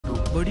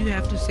What do you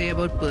have to say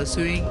about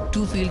pursuing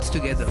two fields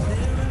together?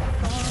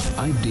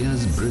 Ideas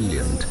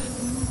brilliant.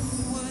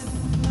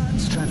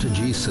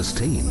 Strategy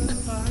sustained.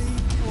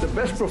 The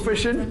best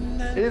profession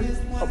is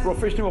a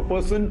profession of a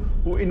person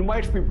who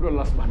invites people to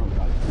Allah subhanahu wa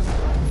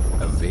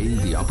ta'ala. Avail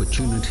the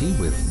opportunity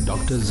with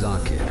Dr.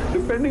 Zakir.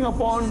 Depending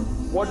upon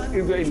what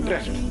is your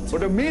interest.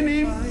 But the main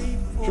aim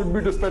should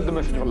be to spread the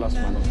message of Allah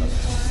subhanahu wa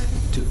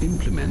ta'ala. To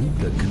implement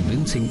the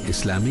convincing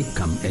Islamic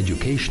cum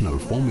educational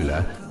formula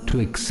to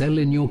excel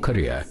in your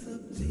career.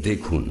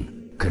 Dekhun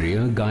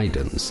Career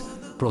Guidance.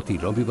 প্রতি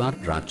রবিবার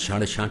রাত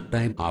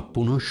 7:30টায় আর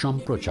পুনঃ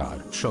সম্প্রচার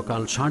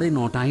সকাল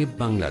 9:30টায়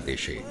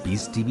বাংলাদেশে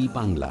piece TV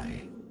বাংলায়।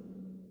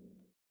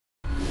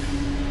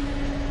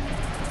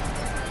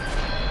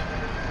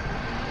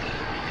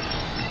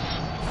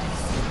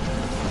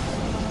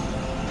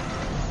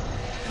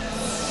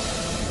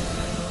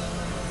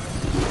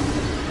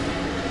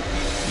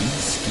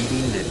 Peace TV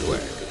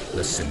Network,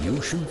 the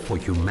solution for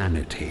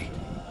humanity.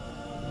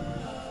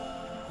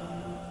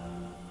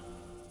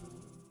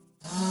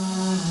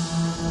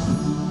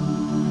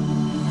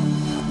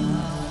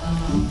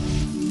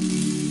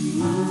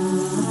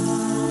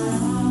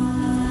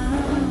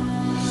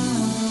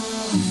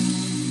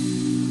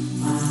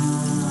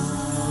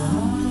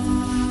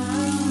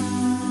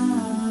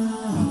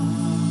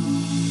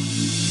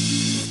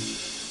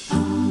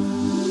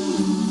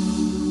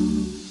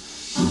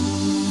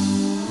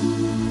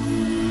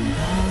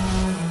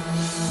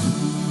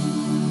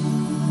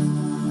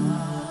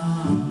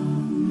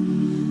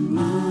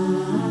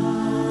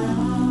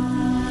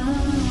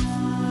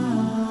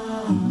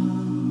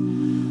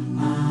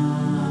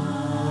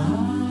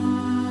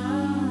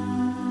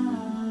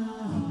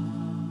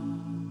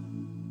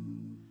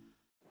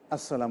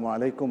 আসসালামু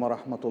আলাইকুম ওয়া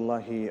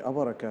রাহমাতুল্লাহি ওয়া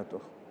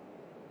বারাকাতুহু।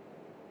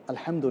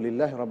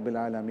 আলহামদুলিল্লাহি রাব্বিল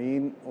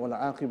আলামিন ওয়াল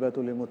আকিবাতু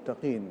লিল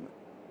মুত্তাকিন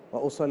ওয়া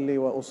উসাল্লি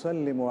ওয়া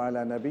উসাল্লিমু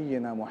আলা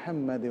নাবিয়্যিনা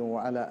মুহাম্মাদিন ওয়া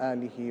আলা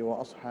আলিহি ওয়া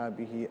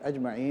আসহাবিহি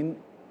আজমাইন।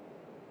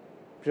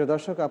 প্রিয়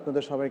দর্শক,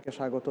 আপনাদের সবাইকে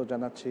স্বাগত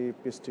জানাচ্ছি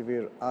পিস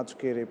টিভির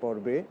আজকের এই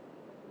পর্বে।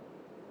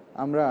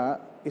 আমরা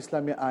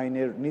ইসলামী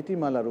আইনের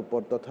নীতিমালার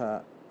উপর তথা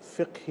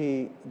ফিকহি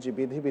যে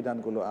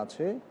বিধিবিধানগুলো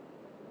আছে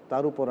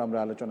তার উপর আমরা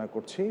আলোচনা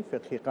করছি,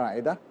 ফিকহি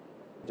কায়দা,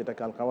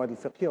 যেটাকে আল কাওয়াইদুল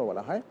ফিকহিয়া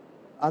বলা হয়।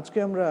 আজকে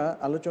আমরা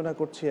আলোচনা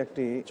করছি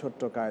একটি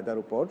ছোট্ট কায়দার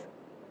উপর,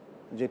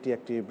 যেটি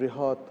একটি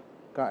বৃহৎ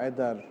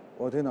কায়দার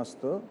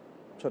অধীনস্থ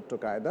ছোট্ট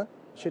কায়দা।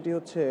 সেটি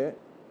হচ্ছে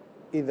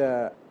ইদা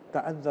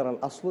তাআযযার আল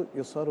আসলু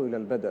ইউসারু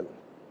ইলাল বাদাল।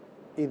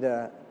 ইদা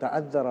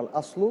তাআযযার আল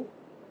আসলু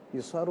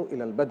ইউসারু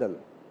ইলাল বাদাল।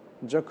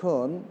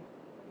 যখন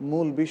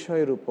মূল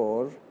বিষয়ের উপর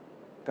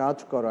কাজ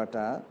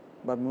করাটা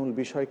বা মূল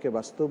বিষয়কে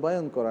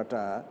বাস্তবায়ন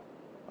করাটা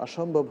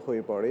অসম্ভব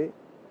হয়ে পড়ে,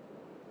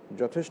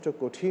 যথেষ্ট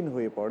কঠিন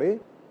হয়ে পড়ে,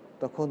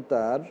 তখন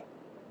তার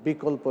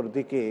বিকল্পর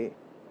দিকে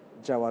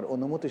যাওয়ার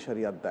অনুমতি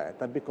শরিয়াত দেয়,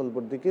 তার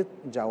বিকল্পর দিকে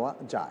যাওয়া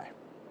যায়।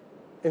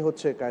 এ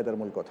হচ্ছে কায়দার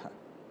মূল কথা।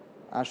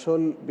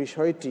 আসল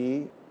বিষয়টি,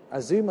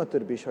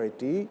 আজিমতের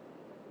বিষয়টি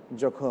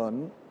যখন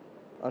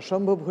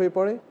অসম্ভব হয়ে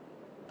পড়ে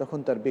তখন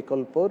তার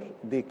বিকল্পর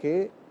দিকে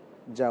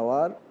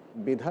যাওয়ার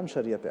বিধান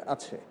শরিয়াতে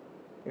আছে।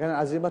 এখানে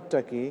আজিমাতটা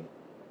কি?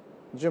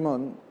 যেমন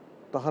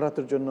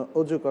তাহারাতের জন্য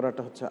অজু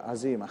করাটা হচ্ছে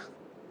আজিমা।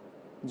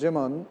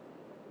 যেমন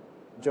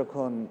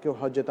যখন কেউ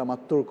হজ্জে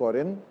তামাত্তুর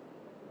করেন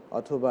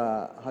অথবা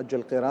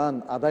হজ্জুল কিরান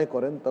আদায়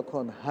করেন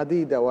তখন হাদি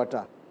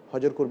দেওয়াটা,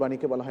 হজের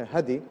কুরবানিকে বলা হয়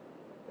হাদি।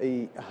 এই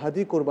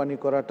হাদি কুরবানি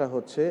করাটা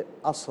হচ্ছে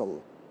আসল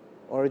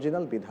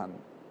অরিজিনাল বিধান।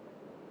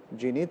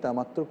 যিনি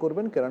তামাত্তুর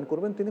করবেন, কিরান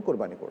করবেন, তিনি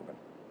কুরবানি করবেন,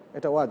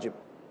 এটা ওয়াজিব।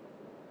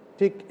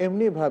 ঠিক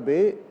এমনিভাবে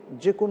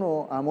যে কোনো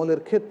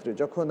আমলের ক্ষেত্রে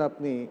যখন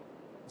আপনি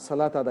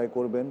সালাত আদায়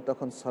করবেন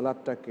তখন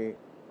সালাতটাকে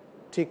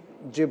ঠিক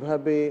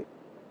যেভাবে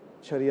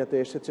শরিয়াতে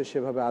এসেছে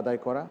সেভাবে আদায়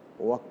করা,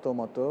 ওয়াক্ত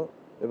মতো,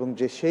 এবং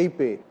যে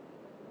শেইপে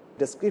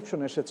ডেসক্রিপশন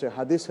এসেছে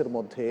হাদিসের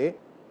মধ্যে,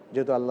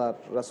 যেহেতু আল্লাহ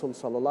রাসূল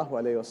সাল্লাল্লাহু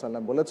আলাইহি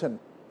ওয়াসাল্লাম বলেছেন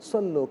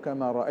সাল্লু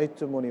কামা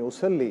রাআইতুমুনি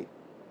উসাল্লি,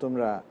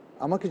 তোমরা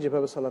আমাকে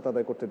যেভাবে সালাত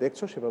আদায় করতে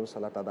দেখছো সেভাবে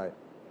সালাত আদায়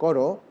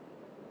করো।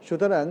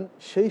 সুতরাং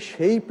সেই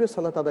শেইপে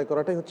সালাত আদায়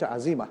করাটাই হচ্ছে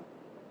আজিমা।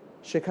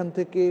 সেখান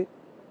থেকে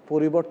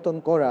পরিবর্তন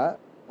করা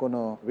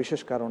কোনো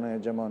বিশেষ কারণে,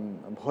 যেমন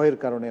ভয়ের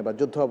কারণে বা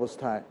যুদ্ধ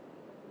অবস্থায়,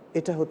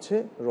 এটা হচ্ছে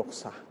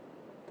রুখসা।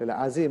 তাহলে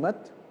আজিমাত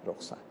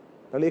রুখসা।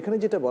 তাহলে এখানে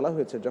যেটা বলা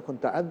হয়েছে, যখন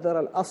তাআযযার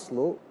আল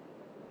আসলু,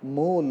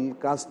 মূল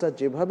কাজটা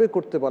যেভাবে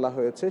করতে বলা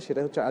হয়েছে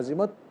সেটা হচ্ছে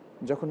আজিমাত,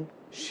 যখন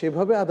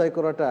সেভাবে আদায়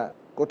করাটা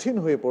কঠিন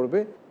হয়ে পড়বে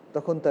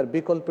তখন তার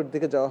বিকল্পের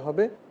দিকে যাওয়া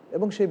হবে,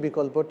 এবং সেই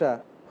বিকল্পটা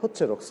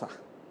হচ্ছে রুখসা।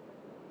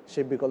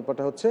 সেই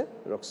বিকল্পটা হচ্ছে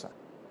রুখসা।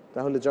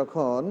 তাহলে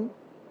যখন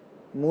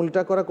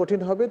মূলটা করা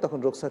কঠিন হবে তখন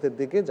রুখসাতের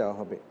দিকে যাওয়া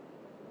হবে।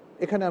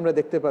 এখানে আমরা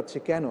দেখতে পাচ্ছি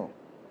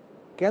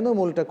কেন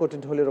মূলটা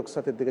কঠিন হলে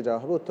রুখসাতের দিকে যাওয়া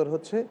হবে। উত্তর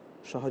হচ্ছে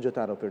সহজতা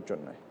আরোপের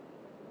জন্য।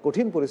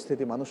 কঠিন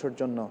পরিস্থিতি মানুষের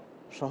জন্য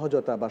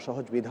সহজতা বা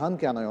সহজ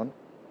বিধানকে আনয়ন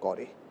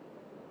করে।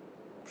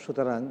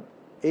 সুতরাং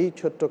এই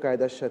ছোট্ট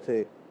কায়দার সাথে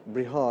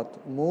বৃহৎ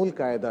মূল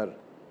কায়দার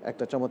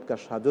একটা চমৎকার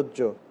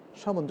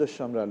সামঞ্জস্য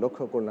আমরা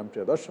লক্ষ্য করলাম,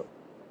 প্রিয় দর্শক।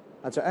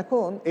 আচ্ছা,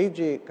 এখন এই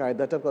যে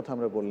কায়দাটার কথা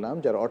আমরা বললাম,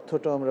 যার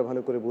অর্থটা আমরা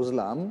ভালো করে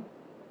বুঝলাম,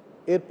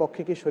 এর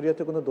পক্ষে কি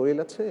শরীয়তে কোনো দলিল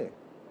আছে?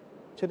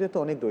 সেটাতে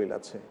অনেক দলিল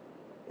আছে।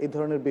 এই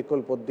ধরনের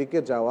বিকল্প দিকে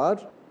যাওয়ার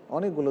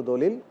অনেকগুলো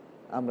দলিল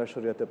আমরা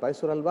শরীয়তে পাই।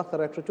 সূরা আল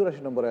বাকারা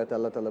 184 নম্বর আয়াতে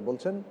আল্লাহ তাআলা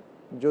বলছেন,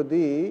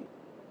 যদি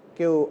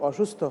কেউ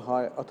অসুস্থ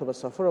হয় অথবা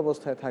সফর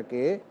অবস্থায়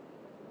থাকে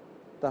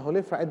তাহলে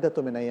ফাইদ্দাতু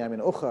মিন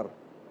আইয়ামিন উখর,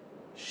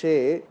 সে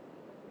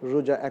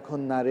রোজা এখন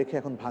না রেখে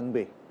এখন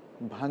ভাঙবে,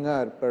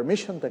 ভাঙার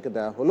পারমিশন তাকে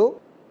দেওয়া হলো,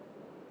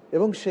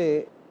 এবং সে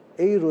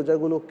এই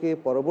রোজাগুলোকে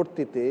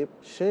পরবর্তীতে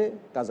সে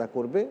কাজা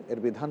করবে। এর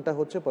বিধানটা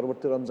হচ্ছে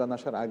পরবর্তী রমজান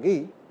আসার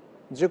আগেই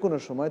যে কোনো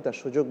সময় তার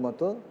সুযোগ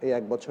মতো এই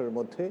এক বছরের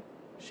মধ্যে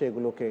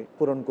সেগুলোকে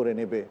পূরণ করে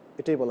নেবে।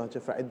 এটাই বলা হচ্ছে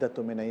ফাইদ্দাতু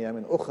মিন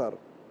আইয়ামিন উখর।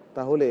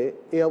 তাহলে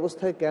এই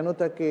অবস্থায় কেন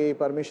তাকে এই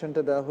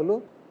পারমিশনটা দেওয়া হলো?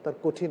 তার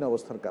কঠিন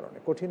অবস্থার কারণে,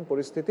 কঠিন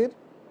পরিস্থিতির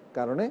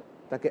কারণে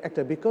তাকে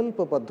একটা বিকল্প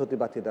পদ্ধতি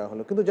বাতিয়ে দেওয়া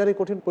হলো। কিন্তু যার এই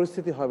কঠিন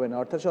পরিস্থিতি হবে না,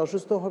 অর্থাৎ সে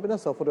অসুস্থ হবে না,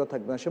 সফরেও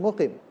থাকবে না, সে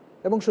মুকিম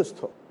এবং সুস্থ,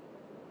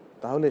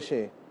 তাহলে সে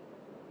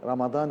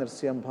রামাদানের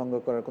সিয়াম ভঙ্গ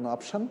করার কোনো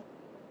অপশান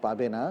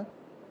পাবে না,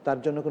 তার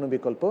জন্য কোনো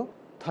বিকল্প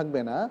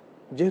থাকবে না,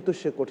 যেহেতু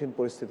সে কঠিন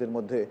পরিস্থিতির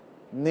মধ্যে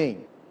নেই।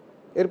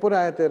 এরপরে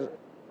আয়াতের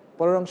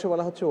পরের অংশে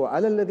বলা হচ্ছে, ও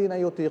আলাল্লাযীনা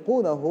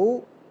ইউতীকুনাহু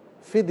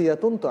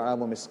ফিদিয়াতুন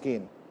তাআমু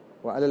মিসকিন,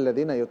 ও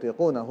আলাল্লাযীনা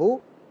ইউতীকুনাহু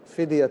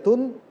ফিদিয়াতুন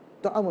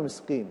তাআমু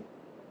মিসকিন।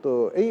 তো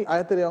এই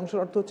আয়াতের এই অংশের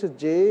অর্থ হচ্ছে,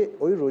 যে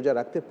ওই রোজা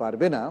রাখতে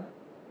পারবে না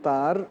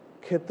তার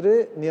ক্ষেত্রে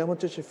নিয়ম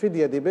হচ্ছে সে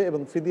ফিদিয়া দিবে,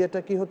 এবং ফিদিয়াটা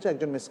কি হচ্ছে?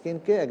 একজন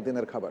মিসকিনকে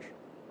একদিনের খাবার,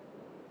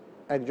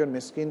 একজন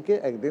মিসকিনকে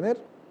একদিনের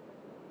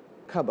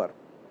খাবার।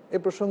 এ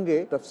প্রসঙ্গে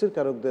তাফসীর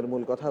কারকদের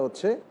মূল কথা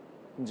হচ্ছে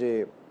যে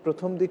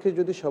প্রথম দিকে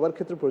যদি সবার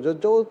ক্ষেত্রে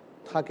প্রযোজ্যও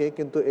থাকে,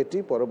 কিন্তু এটি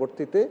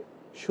পরবর্তীতে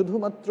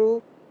শুধুমাত্র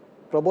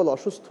প্রবল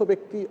অসুস্থ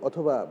ব্যক্তি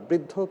অথবা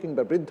বৃদ্ধ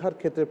কিংবা বৃদ্ধার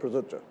ক্ষেত্রে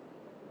প্রযোজ্য।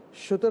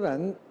 সুতরাং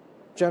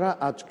যারা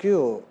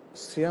আজকেও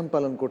সিয়াম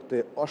পালন করতে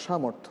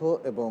অসামর্থ্য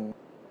এবং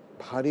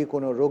ভারী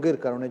কোনো রোগের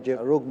কারণে যে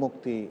রোগ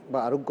মুক্তি বা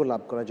আরোগ্য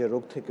লাভ করা যে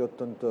রোগ থেকে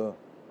অত্যন্ত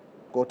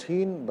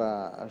কঠিন বা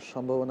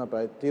সম্ভাবনা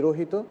প্রায়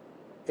তিরোহিত,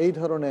 এই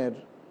ধরনের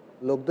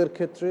লোকদের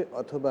ক্ষেত্রে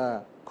অথবা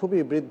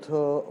খুবই বৃদ্ধ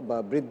বা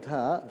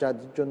বৃদ্ধা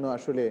যাদের জন্য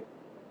আসলে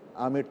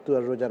আমৃত্যু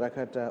আর রোজা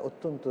রাখাটা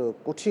অত্যন্ত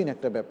কঠিন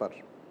একটা ব্যাপার,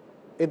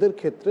 এদের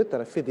ক্ষেত্রে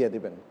তারা ফিদিয়া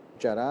দিবেন।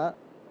 যারা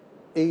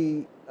এই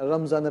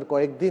রমজানের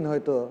কয়েকদিন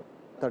হয়তো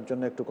তার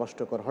জন্য একটু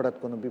কষ্টকর, হঠাৎ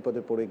কোনো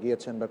বিপদে পড়ে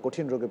গিয়েছেন বা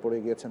কঠিন রোগে পড়ে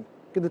গিয়েছেন,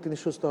 কিন্তু তিনি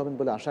সুস্থ হবেন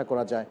বলে আশা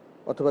করা যায়,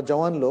 অথবা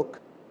জওয়ান লোক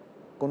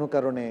কোনো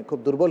কারণে খুব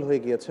দুর্বল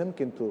হয়ে গিয়েছেন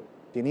কিন্তু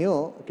তিনিও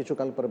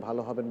কিছুকাল পরে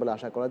ভালো হবেন বলে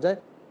আশা করা যায়,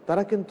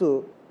 তারা কিন্তু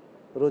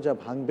রোজা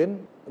ভাঙবেন,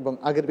 এবং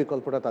আগের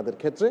বিকল্পটা তাদের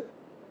ক্ষেত্রে,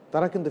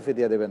 তারা কিন্তু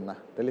ফিদিয়া দেবেন না।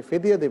 তাহলে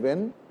ফিদিয়া দেবেন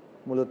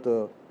মূলত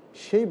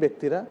সেই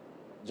ব্যক্তিরা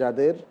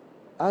যাদের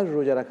আর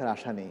রোজা রাখার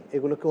আশা নেই,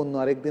 এগুলোকে অন্য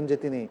আরেকদিন যে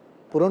তিনি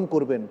পূরণ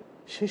করবেন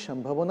সেই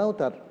সম্ভাবনাও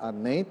তার আর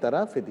নেই, তারা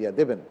ফিদিয়া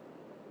দেবেন।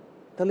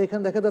 তাহলে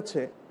এখানে দেখা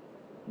যাচ্ছে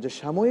যে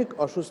সাময়িক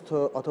অসুস্থ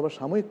অথবা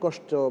সাময়িক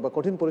কষ্ট বা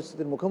কঠিন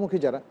পরিস্থিতির মুখোমুখি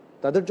যারা,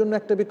 তাদের জন্য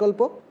একটা বিকল্প,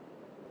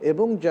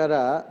 এবং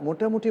যারা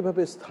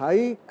মোটামুটিভাবে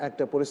স্থায়ী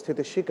একটা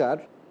পরিস্থিতির শিকার,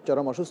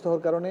 চরম অসুস্থ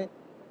হওয়ার কারণে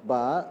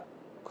বা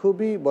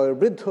খুবই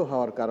বয়োবৃদ্ধ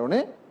হওয়ার কারণে,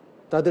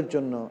 তাদের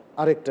জন্য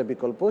আরেকটা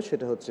বিকল্প,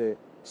 সেটা হচ্ছে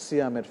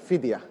সিয়ামের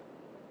ফিদিয়া।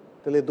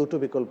 তাহলে দুটো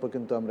বিকল্প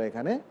কিন্তু আমরা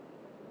এখানে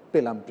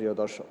পেলাম প্রিয়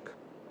দর্শক।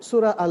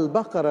 সূরা আল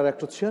বাকারার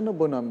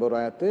 196 নম্বর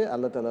আয়াতে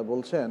আল্লাহ তাআলা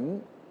বলছেন,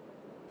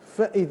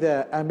 فَإِذَا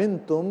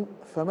أَمِنْتُمْ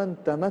فَمَنْ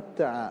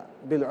تَمَتَّعَ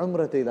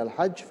بِالْعُمْرَةِ إِلَى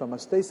الْحَجِّ فَمَا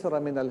اسْتَيْسَرَ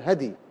مِنَ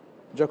الْهَدِيِ।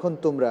 যখন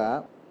তোমরা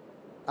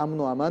আমন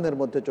ও আমানের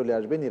মধ্যে চলে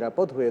আসবে,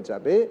 নিরাপদ হয়ে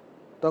যাবে,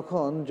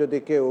 তখন যদি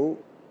কেউ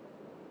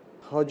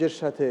হজের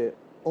সাথে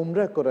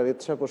উমরা করার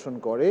ইচ্ছা পোষণ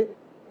করে,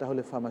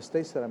 তাহলে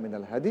ফামাস্তাইসারা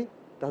মিনাল হাদি,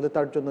 তাহলে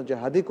তার জন্য যে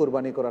হাদি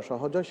কোরবানি করা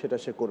সহজ হয় সেটা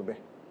সে করবে।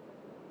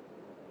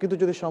 কিন্তু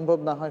যদি সম্ভব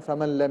না হয়,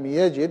 ফামাল্লাম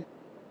ইয়াজিদ,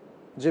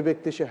 যে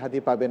ব্যক্তি সে হাদি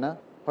পাবে না,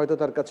 হয়তো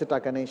তার কাছে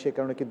টাকা নেই সে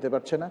কারণে কিনতে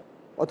পারছে না,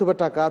 অথবা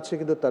টাকা আছে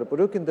কিন্তু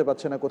তারপরেও কিনতে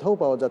পারছে না, কোথাও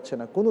পাওয়া যাচ্ছে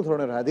না কোনো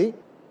ধরনের হাদি,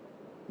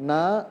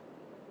 না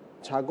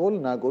ছাগল,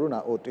 না গরু, না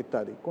ওট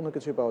ইত্যাদি কোনো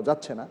কিছুই পাওয়া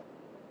যাচ্ছে না,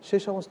 সে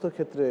সমস্ত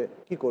ক্ষেত্রে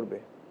কি করবে?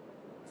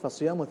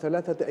 ফাসিয়ামু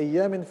সালাসাতি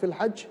আইয়ামিন ফিল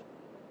হজ,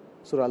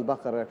 সূরা আল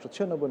বাকারার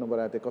 196 নম্বর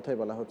আয়াতে কথাই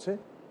বলা হচ্ছে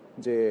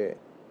যে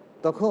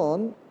তখন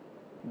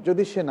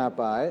যদি সে না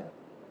পায়,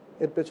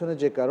 এর পেছনে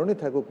যে কারণে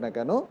থাকুক না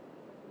কেন,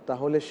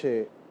 তাহলে সে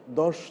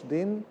 10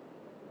 দিন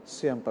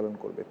সিয়াম পালন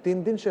করবে। 3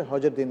 দিন সে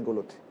হজের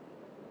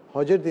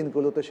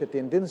দিনগুলোতে সে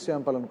 3 দিন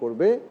সিয়াম পালন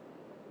করবে,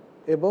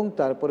 এবং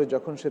তারপরে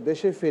যখন সে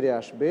দেশে ফিরে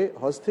আসবে,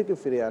 হজ থেকে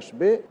ফিরে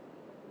আসবে,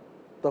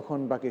 তখন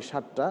বাকি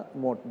 7টা,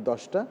 মোট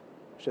 10টা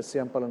সে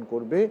সিয়াম পালন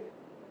করবে।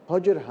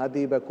 হজের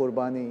হাদি বা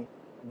কোরবানি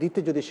দিতে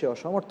যদি সে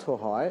অসমর্থ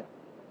হয়,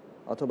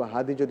 অথবা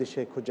হাদি যদি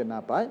সে খুঁজে না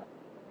পায়,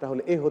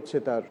 তাহলে এ হচ্ছে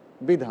তার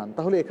বিধান।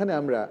 তাহলে এখানে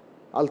আমরা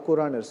আল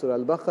কোরআনের সূরা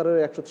আল বাকারার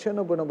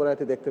 196 নম্বর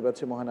আয়াতে দেখতে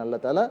পাচ্ছি মহান আল্লাহ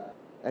তাআলা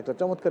একটা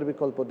চমৎকার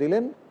বিকল্প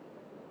দিলেন।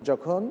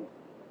 যখন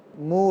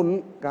মূল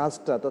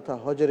কাজটা তথা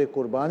হজের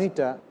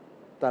কোরবানিটা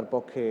তার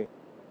পক্ষে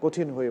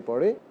কঠিন হয়ে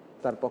পড়ে,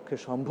 তার পক্ষে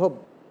সম্ভব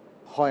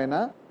হয়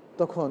না,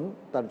 তখন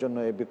তার জন্য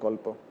এই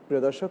বিকল্প।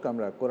 প্রিয় দর্শক,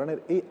 আমরা কোরআনের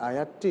এই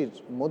আয়াতটির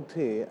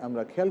মধ্যে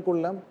আমরা খেয়াল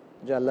করলাম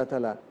যে আল্লাহ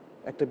তাআলা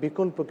একটা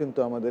বিকল্প কিন্তু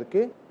আমাদেরকে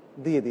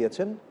দিয়ে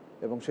দিয়েছেন,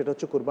 এবং সেটা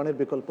হচ্ছে কোরবানির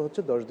বিকল্প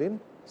হচ্ছে 10 দিন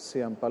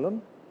সিয়াম পালন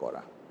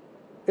করা।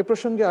 এ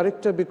প্রসঙ্গে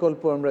আরেকটা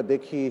বিকল্প আমরা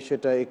দেখি,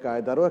 সেটা এই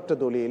কায়দারও একটা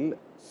দলিল।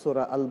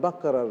 সূরা আল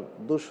বাকারার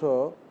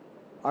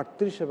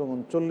 238 এবং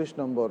 39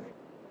 নম্বর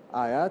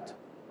আয়াত,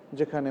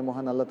 যেখানে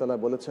মহান আল্লাহ তাআলা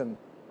বলেছেন,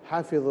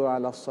 হাফিযু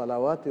আলাস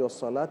সালাওয়াতি ওয়াস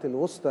সালাতিল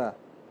উসতা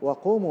ওয়া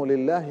কুমু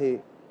লিল্লাহি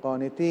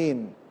কানিতিন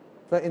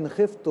ফাইন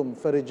খিফতুম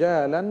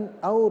ফারিজালান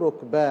আও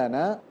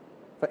রুকবানা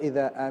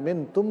ফাইযা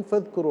আমিনতুম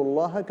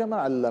ফাযকুরুল্লাহা কামা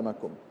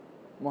আল্লামাকুম।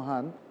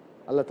 মহান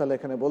আল্লাহ তাআলা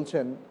এখানে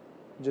বলছেন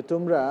যে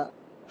তোমরা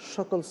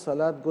সকল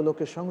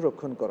সালাতগুলোকে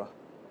সংরক্ষণ করো।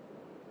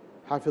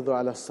 হাফিযু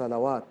আলাস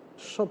সালাওয়াত,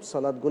 সব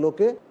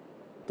সালাতগুলোকে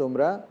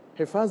তোমরা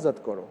হেফাজত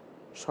করো,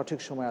 সঠিক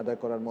সময় আদায়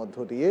করার মধ্য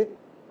দিয়ে।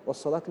 ও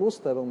সালাতুল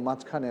উসতা, এবং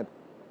মাঝখানের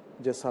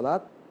যে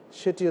সালাত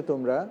সেটিও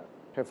তোমরা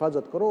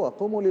হেফাজত করো।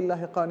 ওয়াকুমু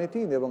লিল্লাহি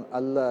কানিতিন, এবং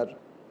আল্লাহর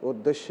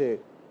উদ্দেশ্যে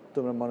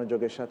তোমরা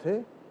মনোযোগের সাথে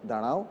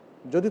দাঁড়াও।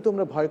 যদি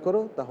তোমরা ভয়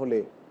করো তাহলে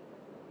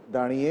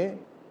দাঁড়িয়ে,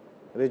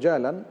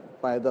 রিজালান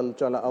পায়দল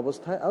চলা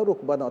অবস্থায়, আর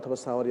রুকবান অথবা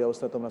সাওয়ারি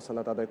অবস্থায় তোমরা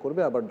সালাত আদায়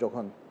করবে। আবার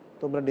যখন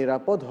তোমরা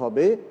নিরাপদ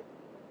হবে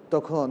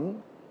তখন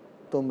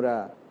তোমরা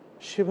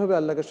সেভাবে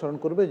আল্লাহকে স্মরণ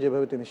করবে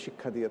যেভাবে তিনি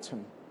শিক্ষা দিয়েছেন।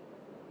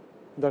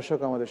 দর্শক,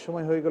 আমাদের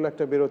সময় হয়ে গেল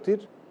একটা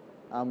বিরতির।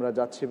 আমরা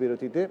যাচ্ছি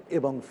বিরতিতে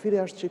এবং ফিরে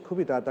আসছি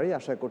খুবই তাড়াতাড়ি।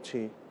 আশা করছি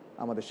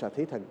আমাদের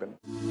সাথেই থাকবেন।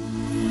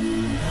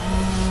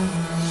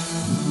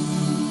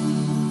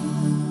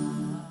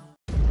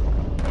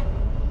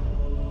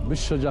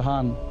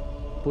 বিশ্বজাহান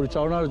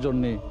পরিচালনার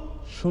জন্যে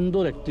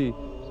সুন্দর একটি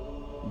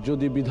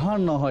যদি বিধান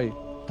না হয়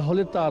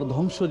তাহলে তার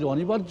ধ্বংস যে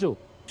অনিবার্য।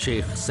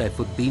 শেখ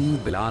সাইফুদ্দিন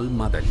বিলাল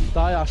মাদানী।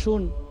 তাই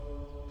আসুন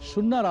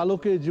সুন্নাহর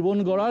আলোকে জীবন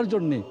গড়ার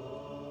জন্যে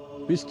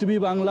পিস টিভি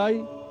বাংলায়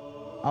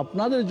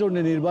আপনাদের জন্য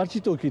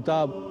নির্বাচিত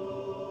কিতাব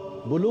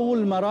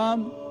বুলুগুল মারাম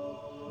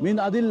মিন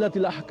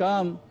আদিল্লাতিল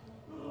আহকাম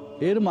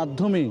এর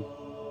মাধ্যমে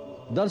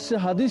দার্সে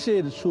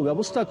হাদিসের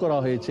সুব্যবস্থা করা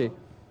হয়েছে।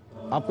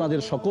 আপনাদের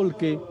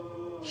সকলকে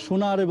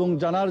শোনার এবং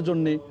জানার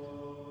জন্যে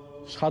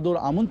সাদর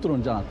আমন্ত্রণ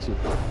জানাচ্ছি।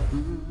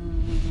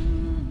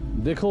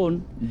 দেখুন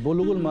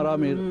বুলুগুল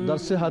মারামের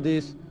দার্সে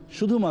হাদিস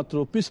শুধুমাত্র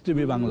পিস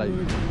টিভি বাংলায়।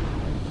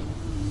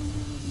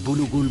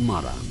 বুলুগুল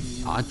মারাম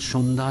আজ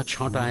সন্ধ্যা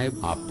 6টায়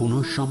বা পুনঃ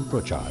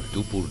সম্প্রচার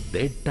দুপুর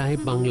 1:30টায়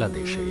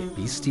বাংলাদেশে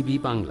পিস টিভি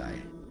বাংলায়।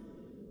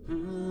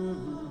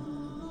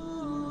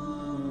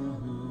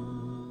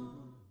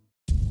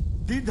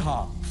 দ্বিধা,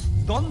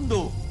 দ্বন্দ্ব,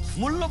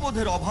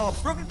 মূল্যবোধের অভাব,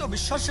 প্রকৃত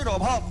বিশ্বাসের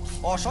অভাব,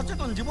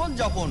 অসচেতন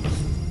জীবনযাপন,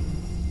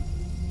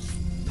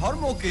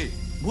 ধর্মকে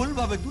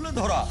ভুলভাবে তুলে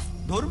ধরা,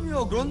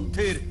 ধর্মীয়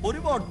গ্রন্থের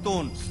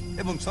পরিবর্তন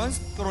এবং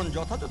সংস্করণ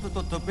যথাযথ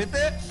তথ্য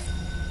পেতে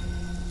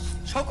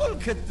সকল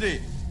ক্ষেত্রে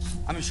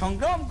আমি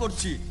সংগ্রাম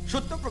করছি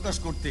সত্য প্রকাশ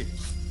করতে।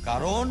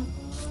 কারণ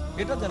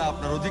এটা যেন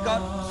আপনার অধিকার,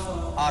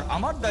 আর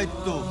আমার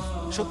দায়িত্ব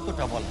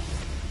সত্যটা বলা।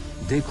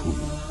 দেখুন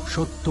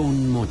সত্য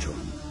উন্মোচন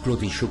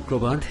প্রতি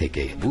শুক্রবার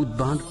থেকে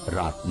বুধবার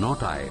রাত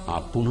 9টায়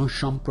আর পুনঃ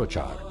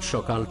সম্প্রচার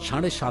সকাল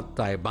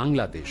 7:30টায়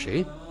বাংলাদেশে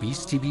পিস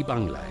টিভি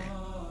বাংলায়।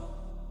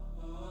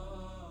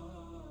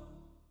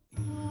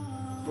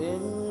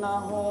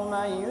 إنه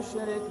من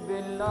يشرك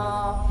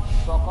بالله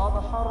فقد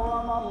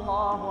حرم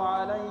الله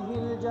عليه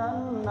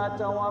الجنة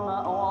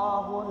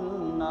ومأواه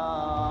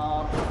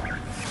النار।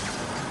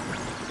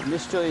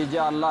 নিশ্চয়ই যে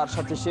আল্লাহর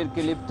সাথে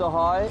শিরকে লিপ্ত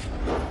হয়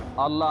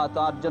আল্লাহ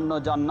তার জন্য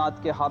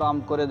জান্নাতকে হারাম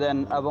করে দেন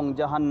এবং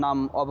জাহান্নাম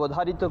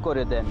অবধারিত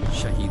করে দেন।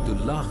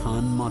 শহীদুল্লাহ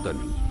খান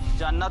মাদানী।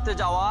 জান্নাতে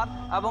যাওয়ার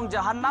এবং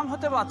জাহান্নাম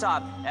হতে বাঁচার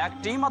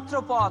একটি মাত্র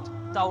পথ,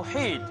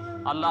 তাওহীদ।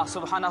 আল্লাহ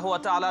সুবহানাহু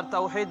ওয়া তাআলার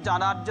তাওহীদ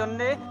জানার জন্য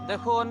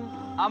দেখুন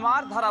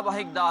আমার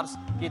ধারাবাহিক দার্স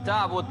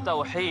কিতাবুত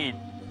তাওহীদ।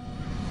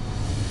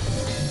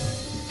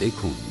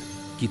 দেখুন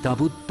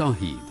কিতাবুত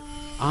তাওহীদ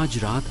আজ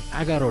রাত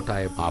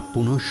 11টায় বা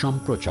পুনঃ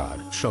সম্প্রচার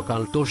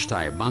সকাল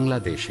 10টায়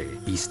বাংলাদেশে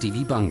পিস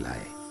টিভি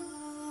বাংলায়।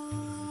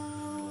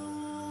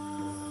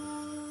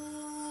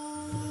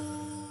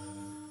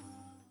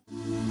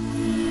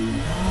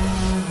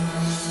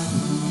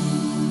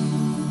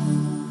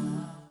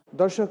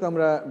 দর্শক,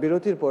 আমরা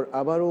বিরতির পর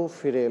আবারও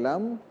ফিরে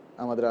এলাম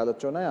আমাদের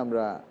আলোচনায়।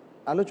 আমরা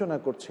আলোচনা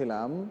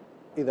করছিলাম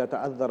ইদা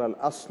তাআযযারা আল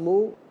আসলু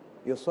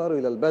ইউসারু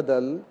ইলাল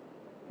বাদাল,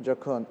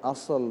 যখন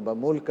আসল বা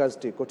মূল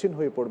কাজটি কঠিন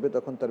হয়ে পড়বে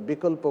তখন তার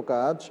বিকল্প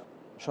কাজ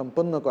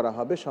সম্পন্ন করা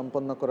হবে।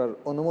 সম্পন্ন করার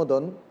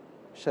অনুমোদন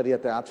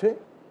শরিয়াতে আছে।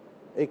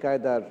 এই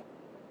কায়দার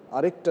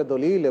আরেকটা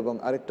দলিল এবং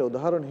আরেকটা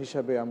উদাহরণ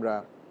হিসাবে আমরা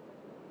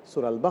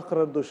সূরা আল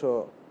বাকারার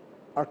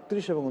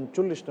 238 এবং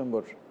 39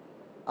 নম্বর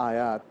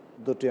আয়াত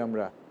দুটি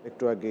আমরা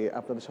একটু আগে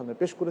আপনাদের সামনে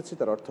পেশ করেছি,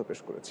 তার অর্থ পেশ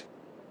করেছি।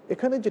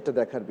 এখানে যেটা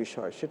দেখার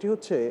বিষয় সেটি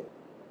হচ্ছে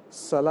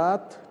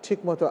সালাত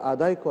ঠিকমতো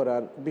আদায়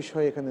করার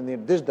বিষয়ে এখানে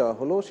নির্দেশ দেওয়া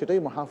হলো, সেটাই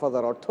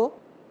মুহাফাজার অর্থ।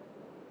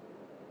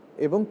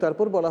 এবং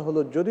তারপর বলা হলো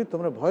যদি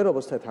তোমরা ভয়ের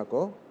অবস্থায়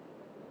থাকো,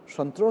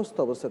 সন্ত্রস্ত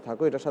অবস্থায়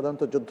থাকো, এটা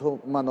সাধারণত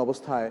যুদ্ধমান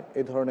অবস্থায়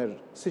এই ধরনের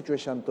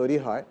সিচুয়েশান তৈরি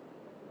হয়,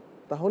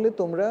 তাহলে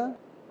তোমরা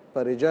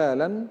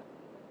ফারিজালান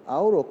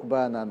আও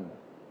রুকবানান,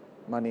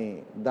 মানে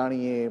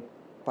দাঁড়িয়ে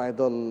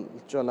পায়দল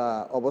চলা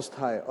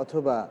অবস্থায়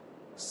অথবা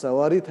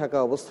সাওয়ারি থাকা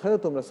অবস্থায়ও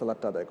তোমরা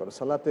সালাতটা আদায় করো।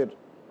 সালাতের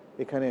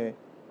এখানে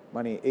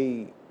মানে এই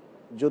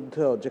যুদ্ধ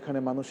যেখানে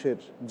মানুষের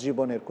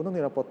জীবনের কোনো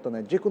নিরাপত্তা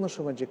নেই, যে কোনো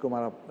সময় যে কেউ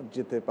মারা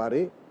যেতে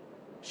পারে,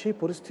 সেই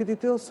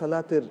পরিস্থিতিতেও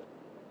সালাতের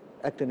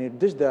একটা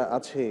নির্দেশ দেওয়া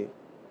আছে,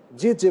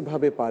 যে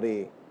যেভাবে পারে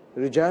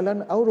রিজালান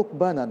আও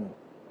রুকবানান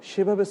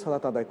সেভাবে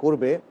সালাত আদায়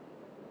করবে।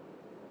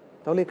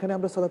 তাহলে এখানে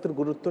আমরা সালাতের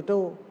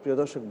গুরুত্বটাও প্রিয়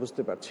দর্শক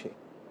বুঝতে পারছি।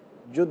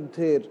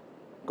 যুদ্ধের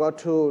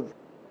কঠোর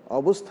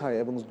অবস্থায়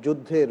এবং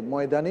যুদ্ধের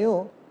ময়দানেও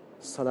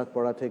সালাত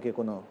পড়া থেকে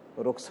কোনো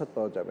রোকসাত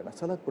পাওয়া যাবে না,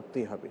 সালাত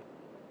পড়তেই হবে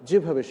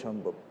যেভাবে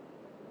সম্ভব।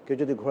 কেউ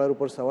যদি ঘোড়ার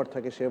উপর সাওয়ার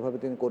থাকে সেভাবে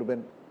তিনি করবেন,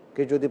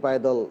 কেউ যদি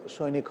পায়দল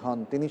সৈনিক হন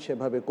তিনি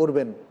সেভাবে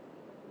করবেন,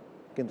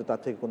 কিন্তু তার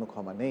থেকে কোনো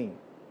ক্ষমা নেই।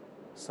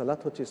 সালাত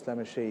হচ্ছে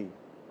ইসলামের সেই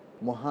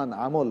মহান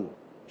আমল,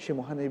 সে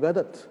মহান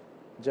ইবাদত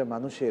যা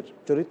মানুষের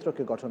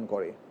চরিত্রকে গঠন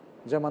করে,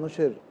 যা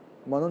মানুষের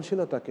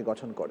মননশীলতাকে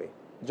গঠন করে,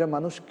 যা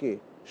মানুষকে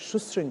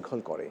সুশৃঙ্খল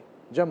করে,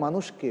 যা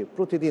মানুষকে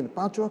প্রতিদিন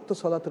 5 ওয়াক্ত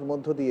সালাতের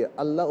মধ্য দিয়ে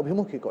আল্লাহ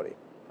অভিমুখী করে,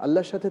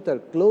 আল্লাহর সাথে তার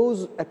ক্লোজ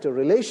একটা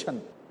রিলেশন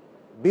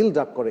বিল্ড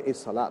আপ করে এই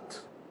সালাত।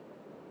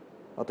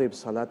 অতএব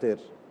সালাতের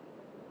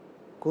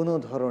কোনো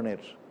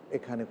ধরনের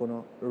এখানে কোনো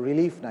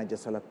রিলিফ নাই যে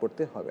সালাত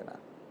পড়তে হবে না।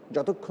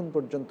 যতক্ষণ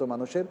পর্যন্ত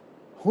মানুষের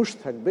হুঁশ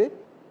থাকবে,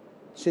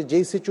 সে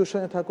যেই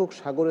সিচুয়েশনে থাকুক,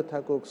 সাগরে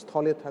থাকুক,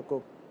 স্থলে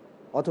থাকুক,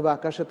 অথবা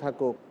আকাশে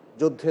থাকুক,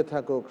 যুদ্ধে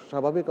থাকুক,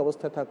 স্বাভাবিক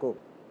অবস্থায় থাকুক,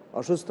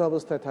 অসুস্থ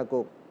অবস্থায়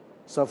থাকুক,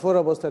 সফর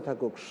অবস্থায়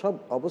থাকুক, সব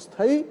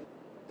অবস্থায়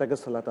তাকে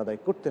সালাত আদায়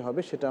করতে হবে।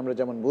 সেটা আমরা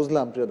যেমন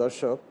বুঝলাম প্রিয়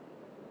দর্শক,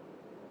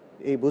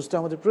 এই বুঝটা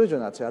আমাদের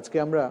প্রয়োজন আছে। আজকে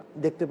আমরা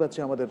দেখতে পাচ্ছি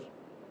আমাদের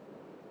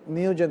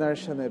নিউ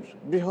জেনারেশনের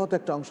বৃহৎ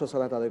একটা অংশ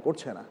সালাত আদায়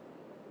করছে না,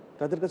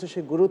 তাদের কাছে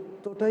সেই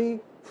গুরুত্বটাই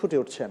ফুটে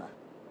উঠছে না,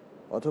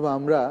 অথবা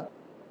আমরা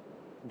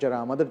যারা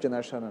আমাদের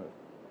জেনারেশনের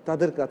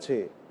তাদের কাছে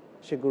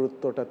সে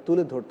গুরুত্বটা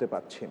তুলে ধরতে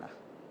পারছি না।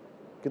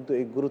 কিন্তু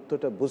এই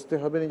গুরুত্বটা বুঝতে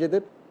হবে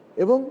নিজেদের,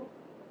 এবং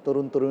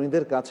তরুণ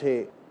তরুণীদের কাছে,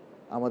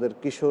 আমাদের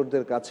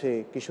কিশোরদের কাছে,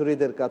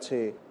 কিশোরীদের কাছে,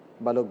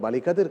 বালক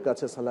বালিকাদের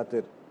কাছে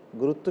সালাতের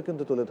গুরুত্ব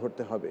কিন্তু তুলে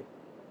ধরতে হবে।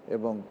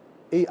 এবং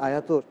এই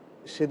আয়াত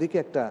সেদিকে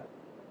একটা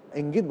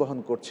ইঙ্গিত বহন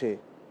করছে,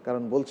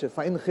 কারণ বলছে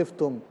ফাইন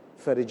খিফতুম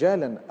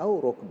ফারিজালান আও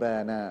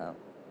রুকবানা।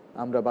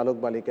 আমরা বালক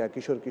বালিকা,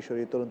 কিশোর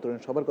কিশোরী, তরুণ তরুণী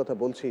সবার কথা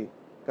বলছি,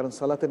 কারণ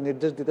সালাতের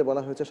নির্দেশ দিতে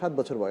বলা হয়েছে 7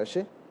 বছর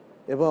বয়সে,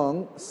 এবং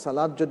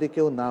সালাত যদি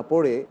কেউ না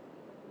পড়ে,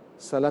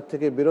 সালাত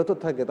থেকে বিরত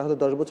থাকে, তাহলে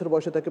 10 বছর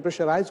বয়সে তাকে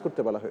প্রেশারাইজ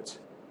করতে বলা হয়েছে।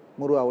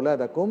 মুরু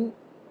আওলাদাকুম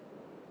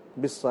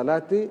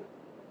বিসসালাতি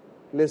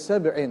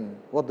লিসাবইন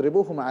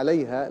ওয়াদরিবুহুম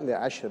আলাইহা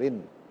লিআশরিন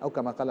আও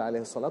কামা ক্বালা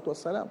আলাইহিস সালাতু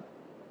ওয়াস সালাম।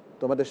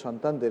 তোমাদের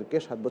সন্তানদেরকে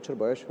 7 বছর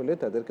বয়স হলে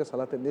তাদেরকে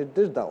সালাতের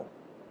নির্দেশ দাও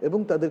এবং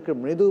তাদেরকে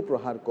মৃদু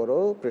প্রহার করো,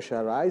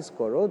 প্রেশারাইজ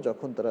করো।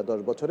 যখন তারা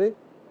 10 বছরে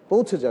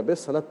পৌঁছে যাবে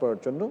সালাত পড়ার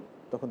জন্য,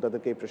 তখন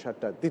তাদেরকে এই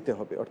প্রেশারটা দিতে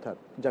হবে, অর্থাৎ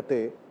যাতে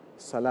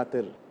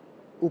সালাতের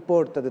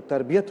উপর তাদের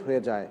তারবিয়ত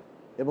হয়ে যায়,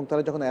 এবং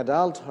তারা যখন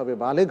অ্যাডাল্ট হবে,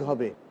 বালেগ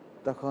হবে,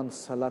 তখন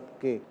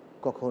সালাতকে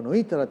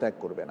কখনোই তারা ত্যাগ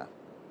করবে না।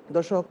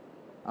 দর্শক,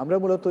 আমরা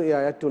মূলত এই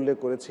আয়াতটি উল্লেখ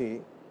করেছি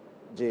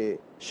যে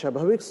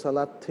স্বাভাবিক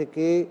সালাত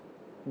থেকে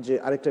যে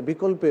আরেকটা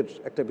বিকল্পের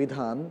একটা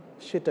বিধান,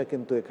 সেটা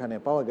কিন্তু এখানে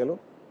পাওয়া গেল।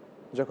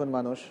 যখন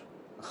মানুষ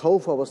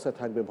খাউফ অবস্থায়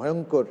থাকবে,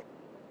 ভয়ঙ্কর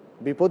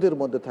বিপদের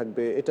মধ্যে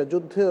থাকবে, এটা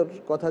যুদ্ধের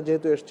কথা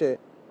যেহেতু এসছে,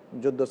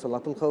 যুদ্ধ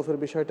সালাতুল খাউফের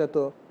বিষয়টা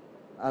তো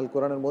আল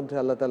কোরআনের মধ্যে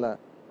আল্লাহ তাআলা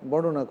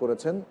বর্ণনা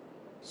করেছেন।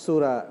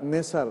 সূরা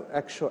নেসার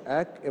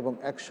 101 এবং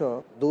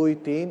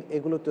 102-3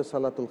 এগুলোতে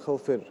সালাতুল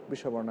খাউফের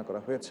বিষয় বর্ণনা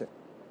করা হয়েছে।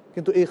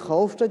 কিন্তু এই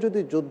খাউফটা যদি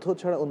যুদ্ধ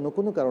ছাড়া অন্য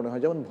কোনো কারণে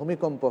হয়, যেমন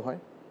ভূমিকম্প হয়,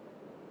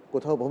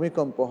 কোথাও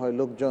ভূমিকম্প হয়,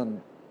 লোকজন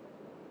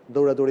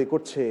দৌড়াদৌড়ি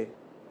করছে,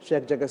 সে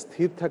এক জায়গায়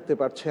স্থির থাকতে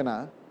পারছে না,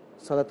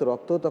 সালাতের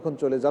রক্ত তখন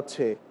চলে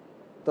যাচ্ছে,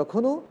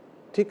 তখনও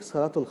ঠিক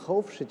সালাতুল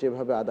খাউফ সে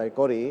যেভাবে আদায়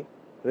করে,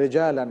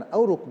 রিজালান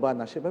আও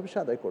রুকবানা, সেভাবে সে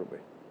আদায় করবে।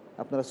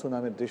 আপনারা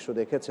সুনামের দৃশ্য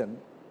দেখেছেন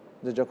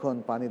যে যখন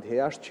পানি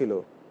ধেয়ে আসছিল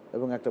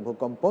এবং একটা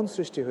ভূকম্পন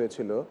সৃষ্টি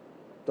হয়েছিল,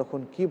 তখন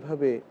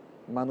কিভাবে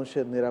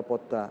মানুষের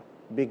নিরাপত্তা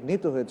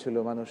বিঘ্নিত হয়েছিল।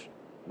 মানুষ,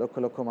 লক্ষ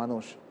লক্ষ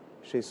মানুষ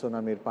সেই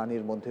সুনামির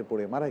পানির মধ্যে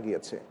পড়ে মারা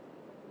গিয়েছে।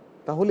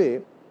 তাহলে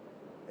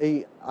এই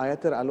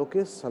আয়াতের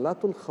আলোকে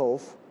সালাতুল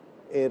খাউফ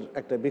এর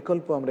একটা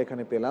বিকল্প আমরা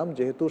এখানে পেলাম,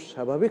 যেহেতু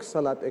স্বাভাবিক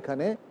সালাত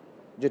এখানে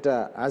যেটা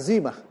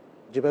আজিমা,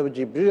 যেভাবে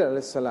জিবরিল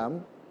আলাইহিস সালাম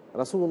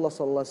রাসূলুল্লাহ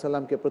সাল্লাল্লাহু আলাইহি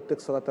সাল্লামকে প্রত্যেক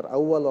সালাতের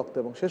আউয়াল ওয়াক্ত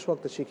এবং শেষ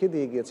ওয়াক্তে শিখিয়ে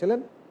দিয়ে গিয়েছিলেন,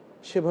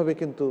 সেভাবে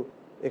কিন্তু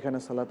এখানে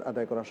সালাত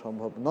আদায় করা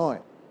সম্ভব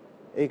নয়।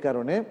 এই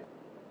কারণে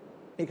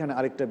এখানে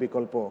আরেকটা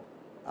বিকল্প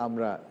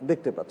আমরা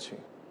দেখতে পাচ্ছি।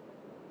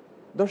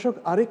 দর্শক,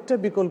 আরেকটা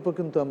বিকল্প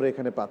কিন্তু আমরা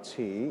এখানে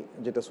পাচ্ছি,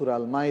 যেটা সূরা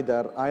আল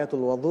মাইদার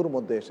আয়াতুল ওয়াদুর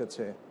মধ্যে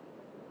এসেছে,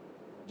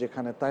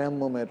 যেখানে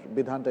তায়াম্মুমের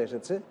বিধানটা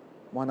এসেছে।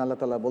 মহান আল্লাহ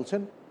তাআলা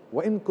বলছেন,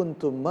 ওয়া ইন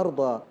কুনতুম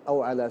মারদা আও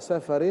আলা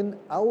সাফারিন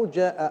আও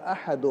জাআ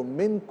আহাদুম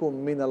মিনকুম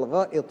মিনাল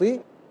গায়িতি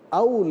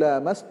আও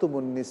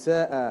লামাসতুমুন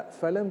নিসাআ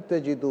ফালাম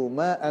তাজিদু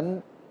মাআন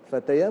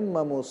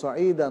ফাতায়াম্মামু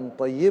সাঈদান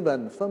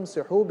তাইয়িবান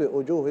ফামসিহু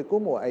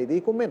বিউজুহিকুম ওয়া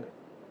আইদিকুম মিন।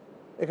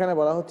 এখানে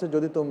বলা হচ্ছে,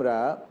 যদি তোমরা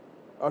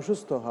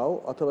অসুস্থ হও,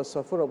 অথবা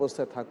সফর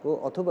অবস্থায় থাকো,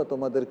 অথবা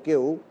তোমাদের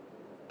কেউ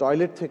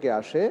টয়লেট থেকে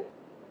আসে,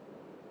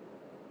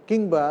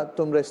 কিংবা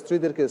তোমরা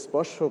স্ত্রীদেরকে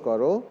স্পর্শ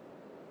করো,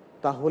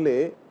 তাহলে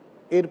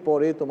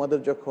এরপরে তোমাদের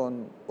যখন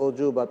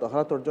অজু বা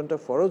তাহারাত অর্জনটা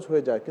ফরজ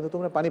হয়ে যায়, কিন্তু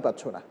তোমরা পানি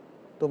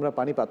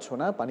পাচ্ছ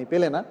না, পানি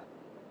পেলে না,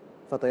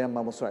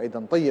 ফাতায়াম্মামু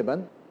সাঈদান তাইয়িবান,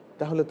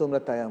 তাহলে তোমরা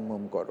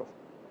তায়াম্মুম করো।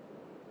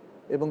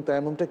 এবং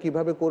তায়াম্মুমটা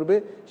কিভাবে করবে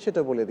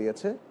সেটা বলে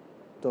দিয়েছে।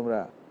 তোমরা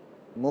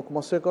মুখ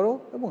মসে করো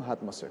এবং হাত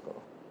মসে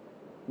করো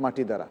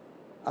মাটি দ্বারা,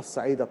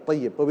 as-sa'id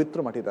at-tayyib, পবিত্র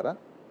মাটি দ্বারা,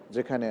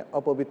 যেখানে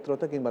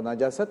অপবিত্রতা কিংবা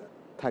নাজাসাত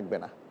থাকবে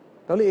না।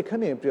 তাহলে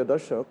এখানে প্রিয়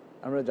দর্শক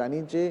আমরা জানি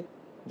যে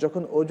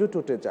যখন অজু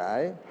টুটে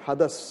যায়,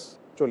 হাদাস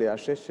চলে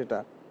আসে, সেটা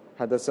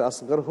হাদাসে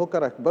আসগর হোক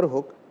আর আকবর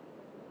হোক।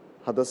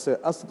 হাদাসে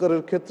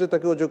আসগরের ক্ষেত্রে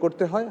তাকে অজু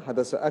করতে হয়,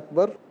 হাদাসে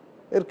আকবর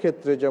এর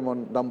ক্ষেত্রে যেমন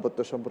দাম্পত্য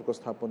সম্পর্ক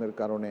স্থাপনের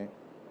কারণে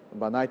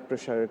বা নাইট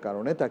প্রেশারের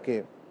কারণে তাকে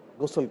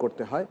গোসল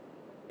করতে হয়।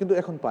 কিন্তু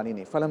এখন পানি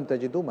নেই, ফালাম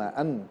তাজিদু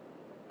মাআন,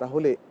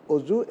 তাহলে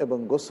অজু এবং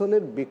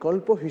গোসলের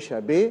বিকল্প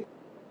হিসাবে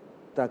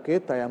তাকে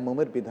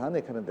তায়াম্মুমের বিধান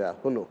এখানে দেয়া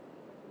হলো।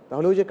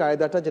 তাহলে ওই যে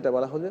কায়দাটা যেটা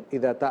বলা হলো,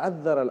 ইদা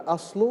তাআযযার আল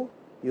আসলু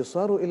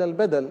ইউসারু ইলাল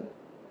বাদাল,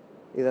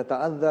 ইদা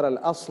তাআযযার আল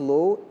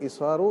আসলু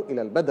ইউসারু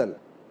ইলাল বাদাল,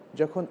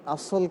 যখন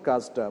আসল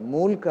কাজটা,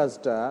 মূল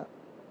কাজটা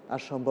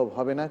আর সম্ভব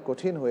হবে না,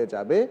 কঠিন হয়ে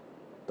যাবে,